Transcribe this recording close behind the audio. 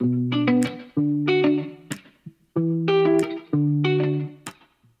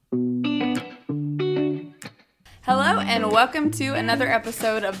Hello and welcome to another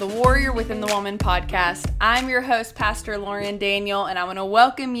episode of the Warrior Within the Woman podcast. I'm your host, Pastor Lauren Daniel, and I want to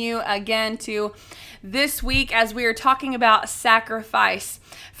welcome you again to this week as we are talking about sacrifice.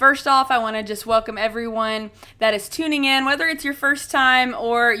 First off, I want to just welcome everyone that is tuning in, whether it's your first time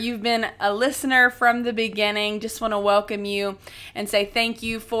or you've been a listener from the beginning. Just want to welcome you and say thank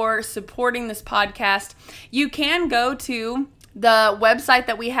you for supporting this podcast. You can go to the website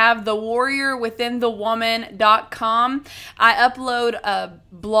that we have, thewarriorwithinthewoman.com. I upload a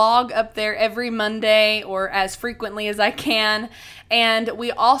blog up there every Monday or as frequently as I can. And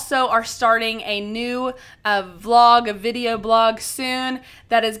we also are starting a new a video blog soon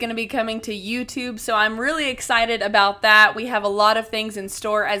that is going to be coming to YouTube. So I'm really excited about that. We have a lot of things in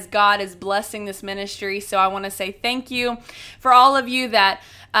store as God is blessing this ministry. So I want to say thank you for all of you that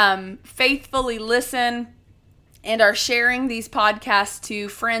faithfully listen and are sharing these podcasts to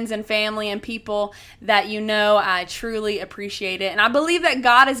friends and family and people that you know. I truly appreciate it. And I believe that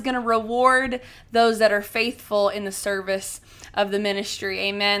God is going to reward those that are faithful in the service of the ministry.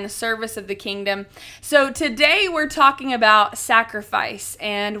 Amen. The service of the kingdom. So today we're talking about sacrifice,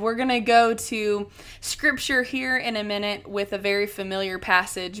 and we're going to go to scripture here in a minute with a very familiar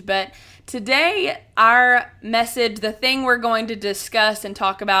passage. But today our message, the thing we're going to discuss and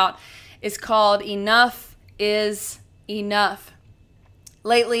talk about, is called Enough is Enough.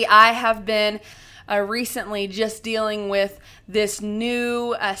 Lately, I have been recently just dealing with this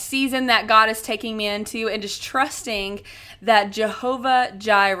new season that God is taking me into, and just trusting that Jehovah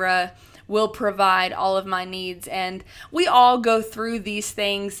Jireh will provide all of my needs. And we all go through these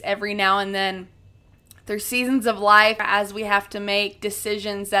things every now and then. There's seasons of life as we have to make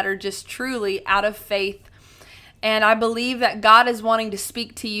decisions that are just truly out of faith. And I believe that God is wanting to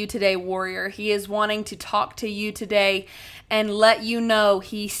speak to you today, warrior. He is wanting to talk to you today and let you know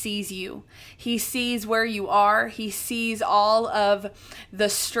He sees you. He sees where you are. He sees all of the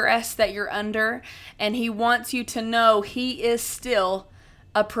stress that you're under. And He wants you to know He is still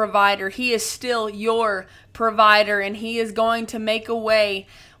a provider. He is still your provider. And He is going to make a way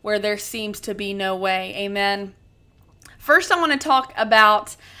where there seems to be no way. Amen. First, I want to talk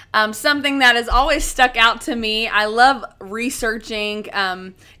about something that has always stuck out to me. I love researching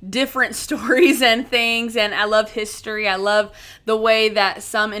different stories and things, and I love history. I love the way that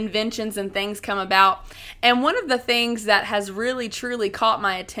some inventions and things come about. And one of the things that has really, truly caught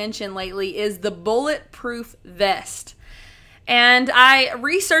my attention lately is the bulletproof vest. And I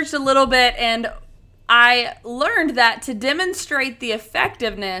researched a little bit, and I learned that to demonstrate the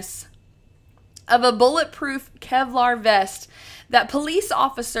effectiveness of a bulletproof Kevlar vest that police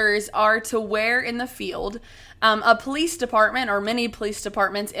officers are to wear in the field, a police department, or many police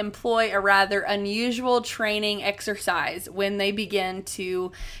departments, employ a rather unusual training exercise when they begin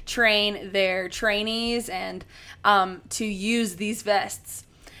to train their trainees and to use these vests.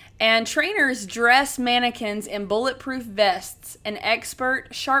 And trainers dress mannequins in bulletproof vests, and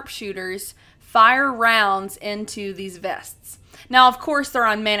expert sharpshooters fire rounds into these vests. Now, of course, they're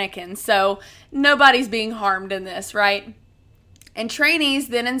on mannequins, so nobody's being harmed in this, right? And trainees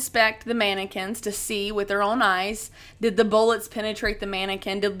then inspect the mannequins to see with their own eyes, did the bullets penetrate the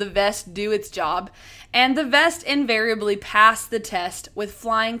mannequin? Did the vest do its job? And the vest invariably passed the test with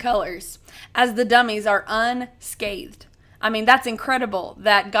flying colors, as the dummies are unscathed. I mean, that's incredible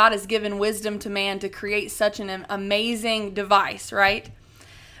that God has given wisdom to man to create such an amazing device, right?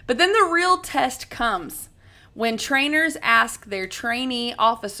 But then the real test comes when trainers ask their trainee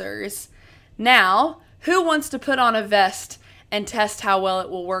officers, now, who wants to put on a vest and test how well it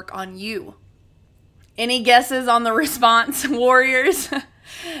will work on you? Any guesses on the response, warriors?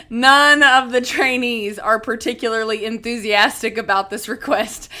 None of the trainees are particularly enthusiastic about this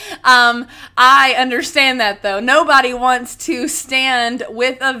request. I understand that, though. Nobody wants to stand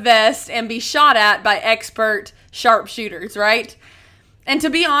with a vest and be shot at by expert sharpshooters, right? And to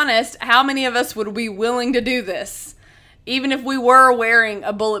be honest, how many of us would be willing to do this, even if we were wearing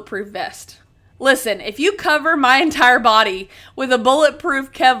a bulletproof vest? Listen, if you cover my entire body with a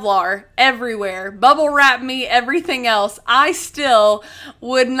bulletproof Kevlar everywhere, bubble wrap me, everything else, I still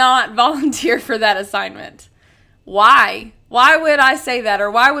would not volunteer for that assignment. Why? Why would I say that,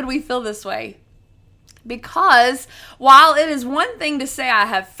 or why would we feel this way? Because while it is one thing to say I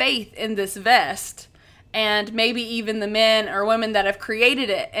have faith in this vest, and maybe even the men or women that have created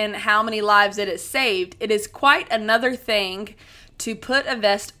it and how many lives it has saved, it is quite another thing to put a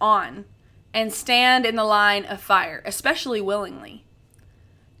vest on and stand in the line of fire, especially willingly.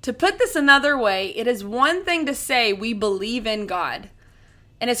 To put this another way, it is one thing to say we believe in God,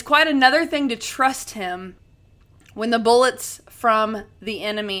 and it's quite another thing to trust Him when the bullets from the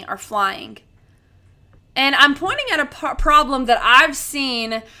enemy are flying. And I'm pointing at a problem that I've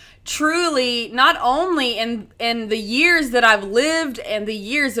seen truly not only in the years that I've lived and the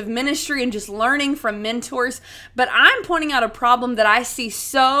years of ministry and just learning from mentors, but I'm pointing out a problem that I see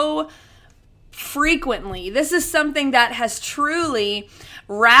so frequently. This is something that has truly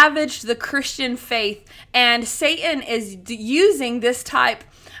ravaged the Christian faith, and Satan is using this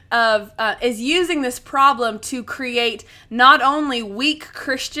problem to create not only weak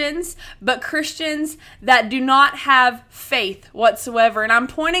Christians, but Christians that do not have faith whatsoever. And I'm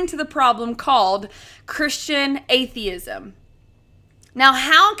pointing to the problem called Christian atheism. Now,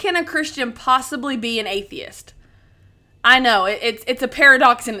 how can a Christian possibly be an atheist? I know, it's a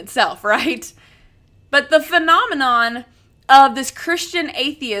paradox in itself, right? But the phenomenon of this Christian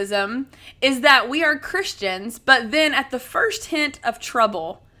atheism is that we are Christians, but then at the first hint of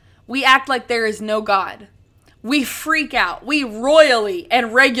trouble, we act like there is no God. We freak out. We royally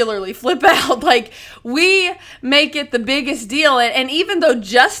and regularly flip out. Like, we make it the biggest deal. And even though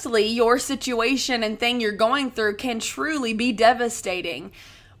justly your situation and thing you're going through can truly be devastating,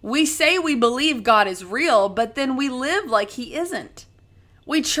 we say we believe God is real, but then we live like he isn't.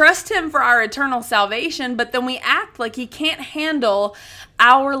 We trust him for our eternal salvation, but then we act like he can't handle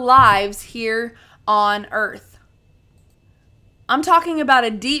our lives here on earth. I'm talking about a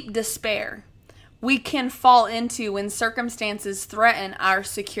deep despair we can fall into when circumstances threaten our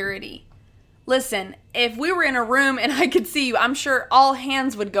security. Listen, if we were in a room and I could see you, I'm sure all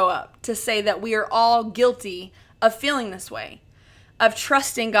hands would go up to say that we are all guilty of feeling this way, of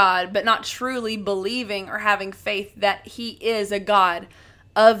trusting God, but not truly believing or having faith that he is a God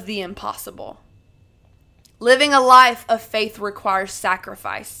of the impossible. Living a life of faith requires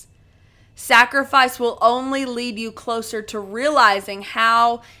sacrifice. Sacrifice will only lead you closer to realizing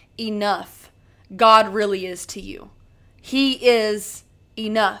how enough God really is to you. He is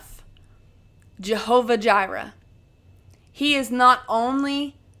enough. Jehovah Jireh. He is not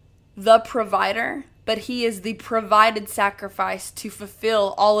only the provider, but he is the provided sacrifice to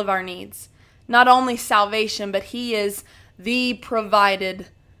fulfill all of our needs. Not only salvation, but he is the provided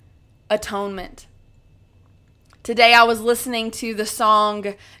atonement. Today I was listening to the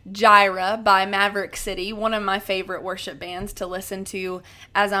song Jireh by Maverick City, one of my favorite worship bands to listen to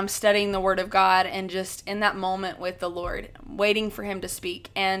as I'm studying the Word of God and just in that moment with the Lord, waiting for him to speak.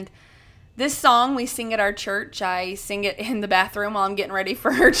 And this song we sing at our church. I sing it in the bathroom while I'm getting ready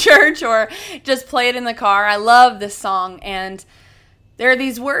for church or just play it in the car. I love this song, and there are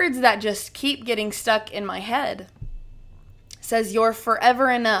these words that just keep getting stuck in my head. It says, "You're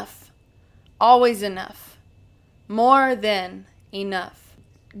forever enough, always enough, more than enough."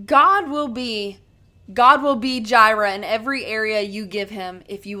 God will be Jireh in every area you give him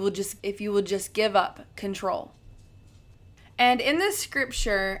if you will just give up control. And in this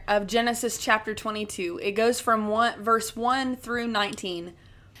scripture of Genesis chapter 22, it goes from verse 1 through 19.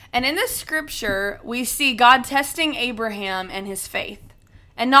 And in this scripture, we see God testing Abraham and his faith.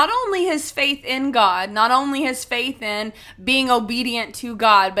 And not only his faith in God, not only his faith in being obedient to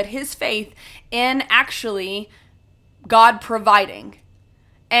God, but his faith in actually God providing.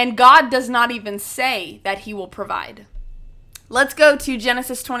 And God does not even say that he will provide. Let's go to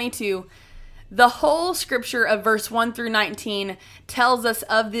Genesis 22. The whole scripture of verse 1 through 19 tells us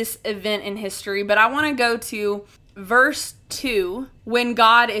of this event in history, but I want to go to verse 2 when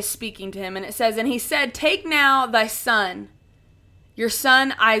God is speaking to him. And it says, "And he said, Take now thy son, your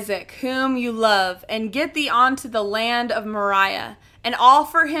son Isaac, whom you love, and get thee unto the land of Moriah, and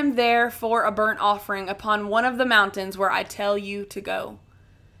offer him there for a burnt offering upon one of the mountains where I tell you to go.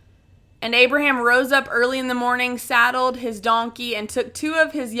 And Abraham rose up early in the morning, saddled his donkey, and took 2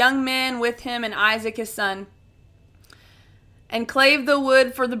 of his young men with him and Isaac his son, and clave the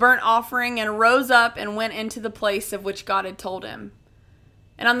wood for the burnt offering, and rose up and went into the place of which God had told him.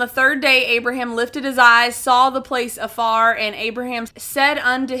 And on the 3rd day Abraham lifted his eyes, saw the place afar, and Abraham said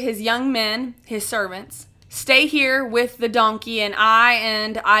unto his young men, his servants, Stay here with the donkey, and I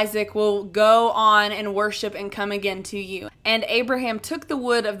and Isaac will go on and worship and come again to you. And Abraham took the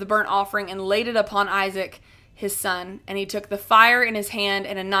wood of the burnt offering and laid it upon Isaac his son. And he took the fire in his hand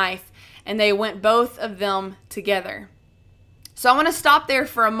and a knife, and they went both of them together." So I want to stop there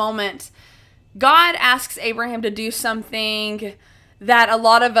for a moment. God asks Abraham to do something that a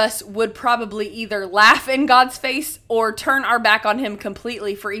lot of us would probably either laugh in God's face or turn our back on him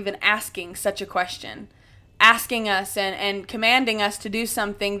completely for even asking such a question. Asking us and commanding us to do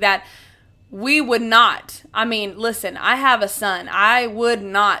something that we would not. I mean, listen, I have a son. I would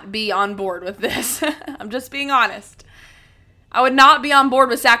not be on board with this. I'm just being honest. I would not be on board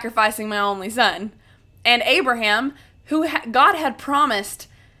with sacrificing my only son. And Abraham, who God had promised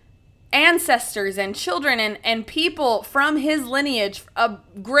ancestors and children and people from his lineage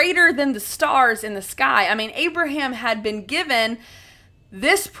greater than the stars in the sky. I mean, Abraham had been given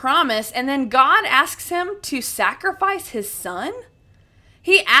this promise, and then God asks him to sacrifice his son.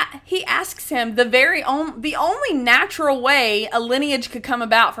 He asks him the only natural way a lineage could come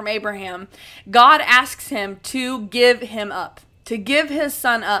about from Abraham. God asks him to give him up, to give his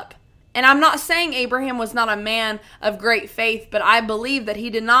son up. And I'm not saying Abraham was not a man of great faith, but I believe that he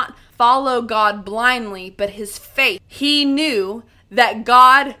did not follow God blindly, but his faith. He knew that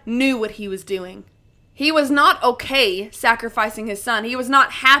God knew what he was doing. He was not okay sacrificing his son. He was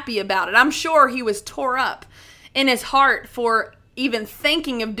not happy about it. I'm sure he was tore up in his heart for even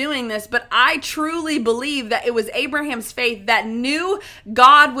thinking of doing this, but I truly believe that it was Abraham's faith that knew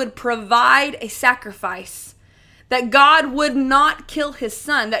God would provide a sacrifice, that God would not kill his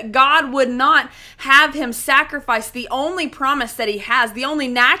son, that God would not have him sacrifice the only promise that he has, the only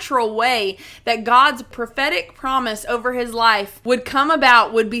natural way that God's prophetic promise over his life would come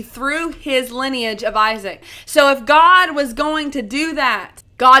about would be through his lineage of Isaac. So if God was going to do that,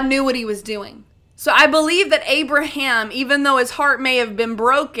 God knew what he was doing. So I believe that Abraham, even though his heart may have been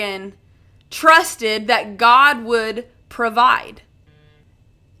broken, trusted that God would provide.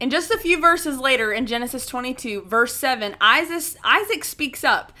 And just a few verses later in Genesis 22, verse 7, Isaac speaks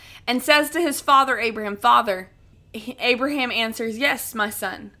up and says to his father Abraham, "Father," Abraham answers, "Yes, my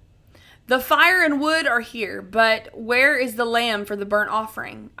son. The fire and wood are here, but where is the lamb for the burnt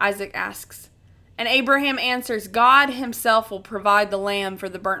offering?" Isaac asks. And Abraham answers, "God himself will provide the lamb for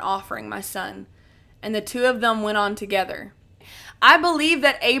the burnt offering, my son." And the two of them went on together. I believe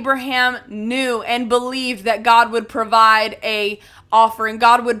that Abraham knew and believed that God would provide a offering.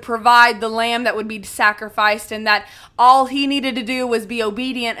 God would provide the lamb that would be sacrificed, and that all he needed to do was be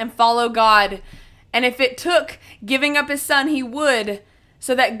obedient and follow God. And if it took giving up his son, he would,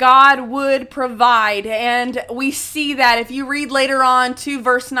 so that God would provide. And we see that if you read later on to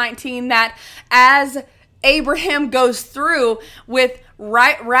verse 19, that as Abraham goes through with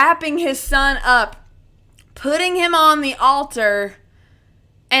wrapping his son up, putting him on the altar,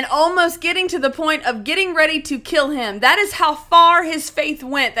 and almost getting to the point of getting ready to kill him. That is how far his faith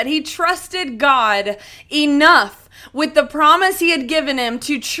went, that he trusted God enough with the promise he had given him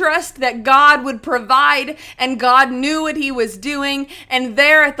to trust that God would provide, and God knew what he was doing. And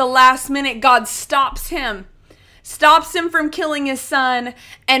there at the last minute, God stops him from killing his son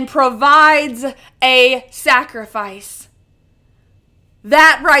and provides a sacrifice.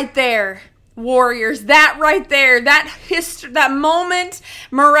 That right there, warriors, that right there, that moment,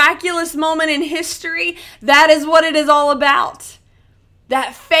 miraculous moment in history, that is what it is all about.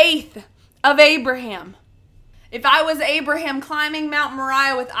 That faith of Abraham. If I was Abraham climbing Mount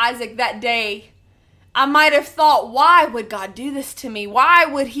Moriah with Isaac that day, I might have thought, why would God do this to me? Why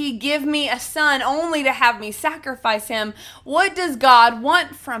would he give me a son only to have me sacrifice him? What does God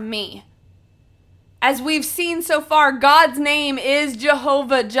want from me? As we've seen so far, God's name is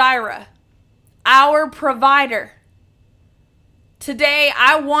Jehovah Jireh, our provider. Today,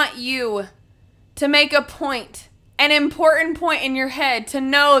 I want you to make a point, an important point in your head, to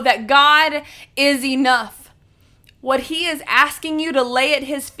know that God is enough. What he is asking you to lay at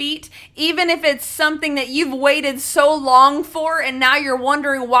his feet, even if it's something that you've waited so long for, and now you're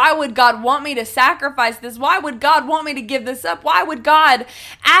wondering, why would God want me to sacrifice this? Why would God want me to give this up? Why would God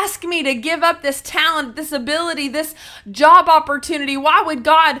ask me to give up this talent, this ability, this job opportunity? Why would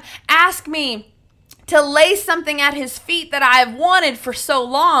God ask me to lay something at his feet that I have wanted for so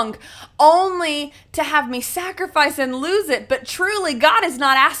long, only to have me sacrifice and lose it? But truly, God is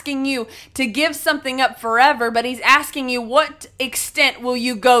not asking you to give something up forever, but he's asking you, what extent will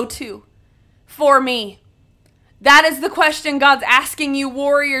you go to for me? That is the question God's asking you,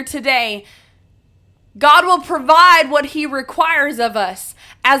 warrior, today. God will provide what he requires of us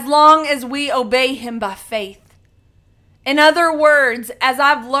as long as we obey him by faith. In other words, as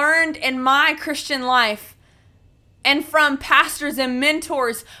I've learned in my Christian life and from pastors and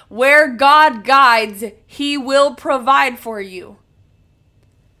mentors, where God guides, he will provide for you.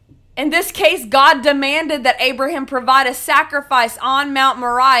 In this case, God demanded that Abraham provide a sacrifice on Mount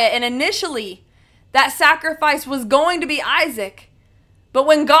Moriah, and initially that sacrifice was going to be Isaac. But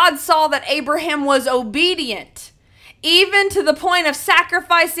when God saw that Abraham was obedient, even to the point of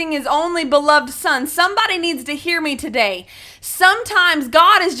sacrificing his only beloved son. Somebody needs to hear me today. Sometimes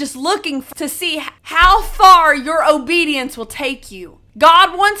God is just looking to see how far your obedience will take you.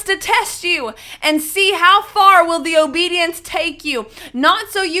 God wants to test you and see how far will the obedience take you. Not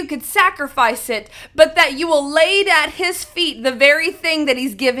so you could sacrifice it, but that you will lay it at his feet, the very thing that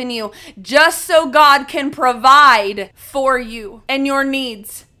he's given you, just so God can provide for you and your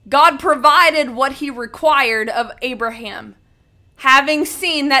needs. God provided what he required of Abraham, having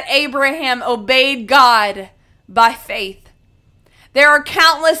seen that Abraham obeyed God by faith. There are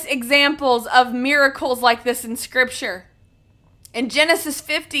countless examples of miracles like this in Scripture. In Genesis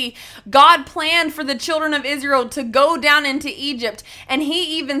 50, God planned for the children of Israel to go down into Egypt, and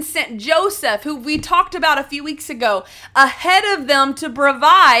he even sent Joseph, who we talked about a few weeks ago, ahead of them to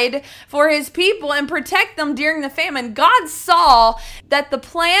provide for his people and protect them during the famine. God saw that the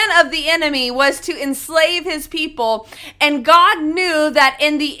plan of the enemy was to enslave his people, and God knew that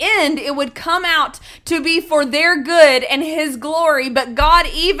in the end it would come out to be for their good and his glory, but God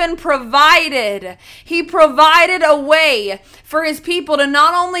even provided. He provided a way for his people to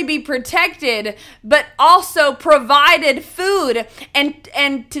not only be protected, but also provided food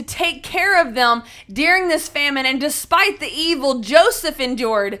and to take care of them during this famine. And despite the evil Joseph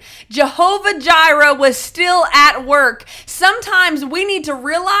endured, Jehovah Jireh was still at work. Sometimes we need to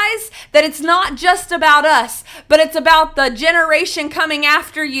realize that it's not just about us, but it's about the generation coming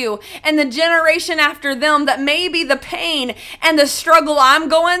after you and the generation after them, that maybe the pain and the struggle I'm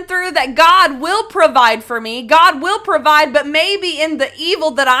going through, that God will provide for me. God will provide, but maybe in the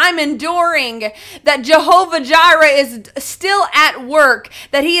evil that I'm enduring, that Jehovah Jireh is still at work,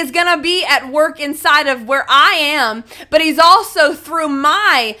 that he is going to be at work inside of where I am, but he's also, through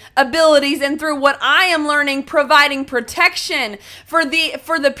my abilities and through what I am learning, providing protection for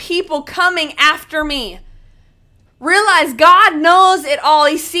the people coming after me. Realize God knows it all.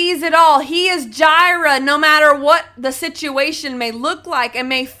 He sees it all. He is Jireh, no matter what the situation may look like and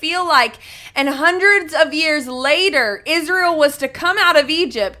may feel like. And hundreds of years later, Israel was to come out of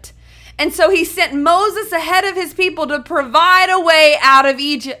Egypt. And so he sent Moses ahead of his people to provide a way out of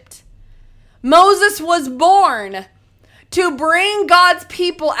Egypt. Moses was born to bring God's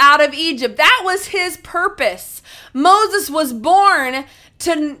people out of Egypt. That was his purpose. Moses was born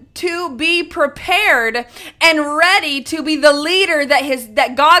to be prepared and ready to be the leader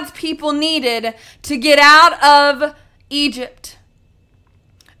that God's people needed to get out of Egypt.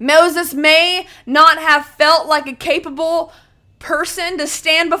 Moses may not have felt like a capable person to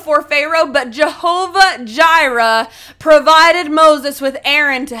stand before Pharaoh, but Jehovah Jireh provided Moses with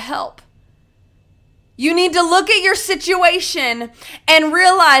Aaron to help. You need to look at your situation and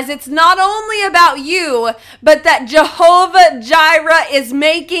realize it's not only about you, but that Jehovah Jireh is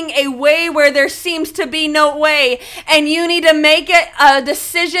making a way where there seems to be no way. And you need to make it a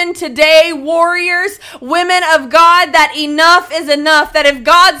decision today, warriors, women of God, that enough is enough. That if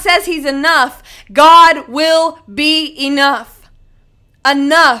God says he's enough, God will be enough.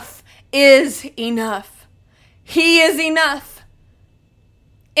 Enough is enough. He is enough.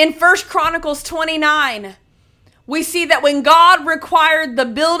 In 1 Chronicles 29, we see that when God required the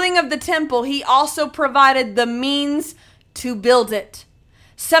building of the temple, he also provided the means to build it.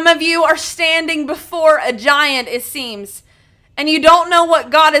 Some of you are standing before a giant, it seems, and you don't know what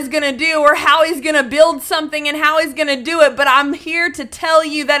God is going to do or how he's going to build something and how he's going to do it. But I'm here to tell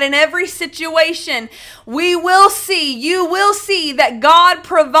you that in every situation, you will see that God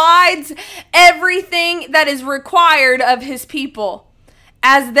provides everything that is required of his people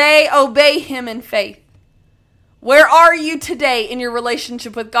as they obey him in faith. Where are you today in your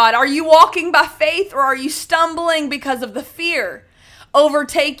relationship with God? Are you walking by faith, or are you stumbling because of the fear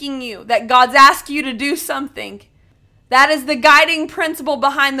overtaking you that God's asked you to do something? That is the guiding principle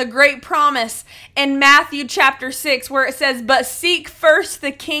behind the great promise in Matthew chapter 6, where it says, "But seek first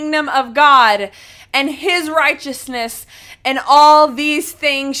the kingdom of God and his righteousness, and all these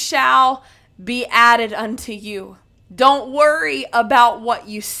things shall be added unto you." Don't worry about what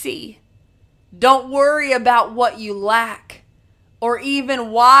you see. Don't worry about what you lack, or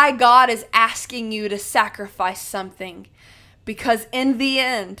even why God is asking you to sacrifice something. Because in the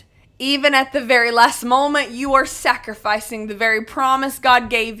end, even at the very last moment, you are sacrificing the very promise God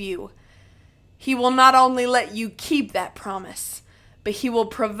gave you. He will not only let you keep that promise, but he will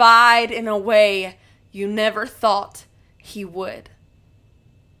provide in a way you never thought he would.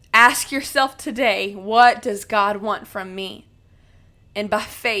 Ask yourself today, what does God want from me? And by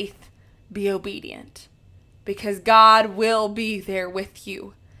faith, be obedient. Because God will be there with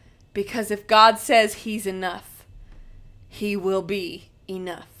you. Because if God says he's enough, he will be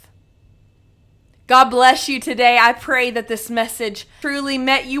enough. God bless you today. I pray that this message truly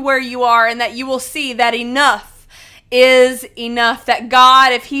met you where you are, and that you will see that enough is enough. That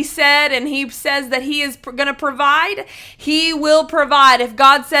God, if he said and he says that he is going to provide, he will provide. If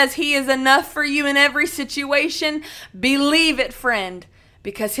God says he is enough for you in every situation, believe it, friend,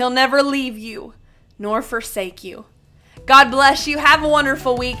 because he'll never leave you nor forsake you. God bless you. Have a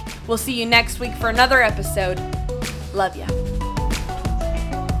wonderful week. We'll see you next week for another episode. Love ya.